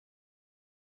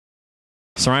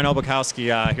So Ryan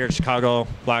Obuchowski here at Chicago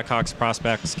Blackhawks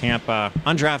Prospects Camp.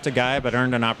 Undrafted guy, but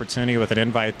earned an opportunity with an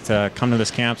invite to come to this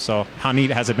camp. So how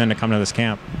neat has it been to come to this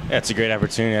camp? Yeah, it's a great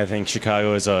opportunity. I think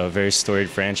Chicago is a very storied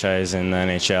franchise in the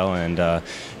NHL, and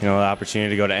the opportunity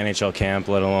to go to NHL camp,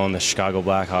 let alone the Chicago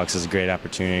Blackhawks, is a great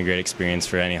opportunity, a great experience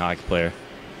for any hockey player.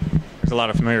 There's a lot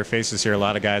of familiar faces here, a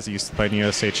lot of guys that used to play in the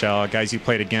USHL, guys you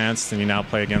played against and you now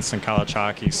play against in college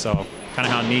hockey. So kind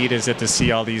of how neat is it to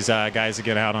see all these guys that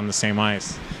get out on the same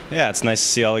ice? Yeah, it's nice to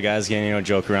see all the guys getting,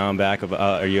 joke around back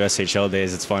about our USHL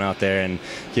days. It's fun out there and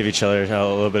give each other a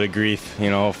little bit of grief,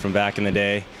 from back in the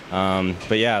day.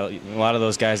 But yeah, a lot of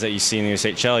those guys that you see in the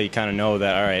USHL, you kind of know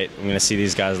that, all right, I'm going to see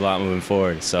these guys a lot moving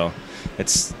forward. So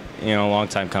it's, a long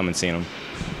time coming seeing them.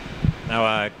 Now,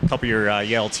 a couple of your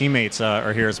Yale teammates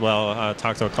are here as well.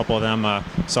 Talked to a couple of them.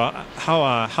 So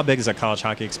how big has that college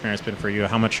hockey experience been for you?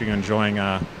 How much are you enjoying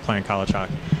playing college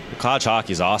hockey? College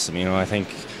hockey is awesome. I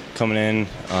think coming in,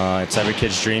 it's every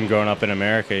kid's dream growing up in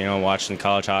America, watching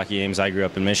college hockey games. I grew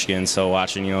up in Michigan, so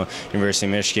watching, University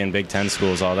of Michigan, Big Ten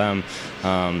schools, all them.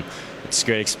 It's a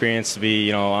great experience to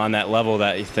be, on that level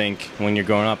that you think when you're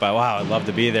growing up, wow, I'd love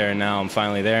to be there, and now I'm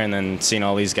finally there, and then seeing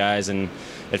all these guys, and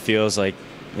it feels like,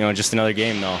 just another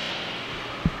game,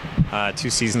 though. 2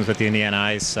 seasons with the Indiana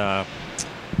Ice.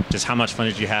 Just how much fun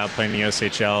did you have playing the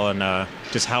USHL, and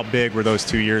just how big were those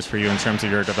 2 years for you in terms of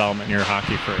your development in your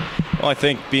hockey career? Well, I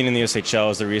think being in the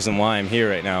USHL is the reason why I'm here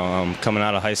right now. Coming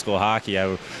out of high school hockey,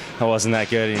 I wasn't that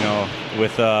good,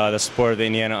 with the support of the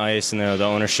Indiana Ice and the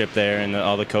ownership there, and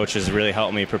all the coaches really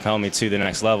helped me propel me to the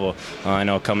next level. I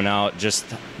know coming out,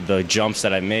 just the jumps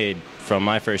that I made from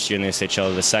my first year in the USHL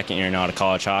to the second year now to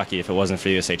college hockey, if it wasn't for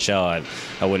the USHL,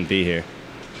 I wouldn't be here.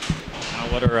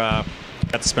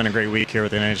 Got to spend a great week here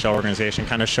with the NHL organization.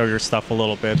 Kind of show your stuff a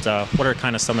little bit. What are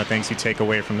kind of some of the things you take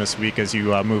away from this week as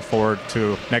you move forward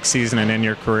to next season and in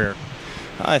your career?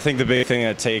 I think the big thing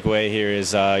to take away here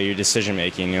is your decision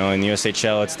making. In the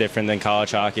USHL, it's different than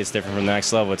college hockey. It's different from the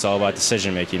next level. It's all about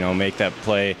decision making. Make that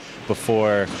play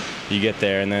before you get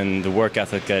there, and then the work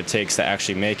ethic that it takes to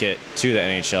actually make it to the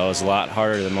NHL is a lot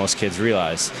harder than most kids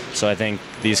realize. So I think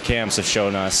these camps have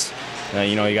shown us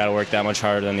you got to work that much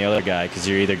harder than the other guy, because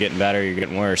you're either getting better or you're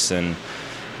getting worse. And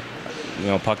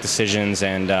puck decisions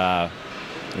and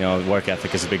work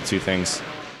ethic is the big 2 things.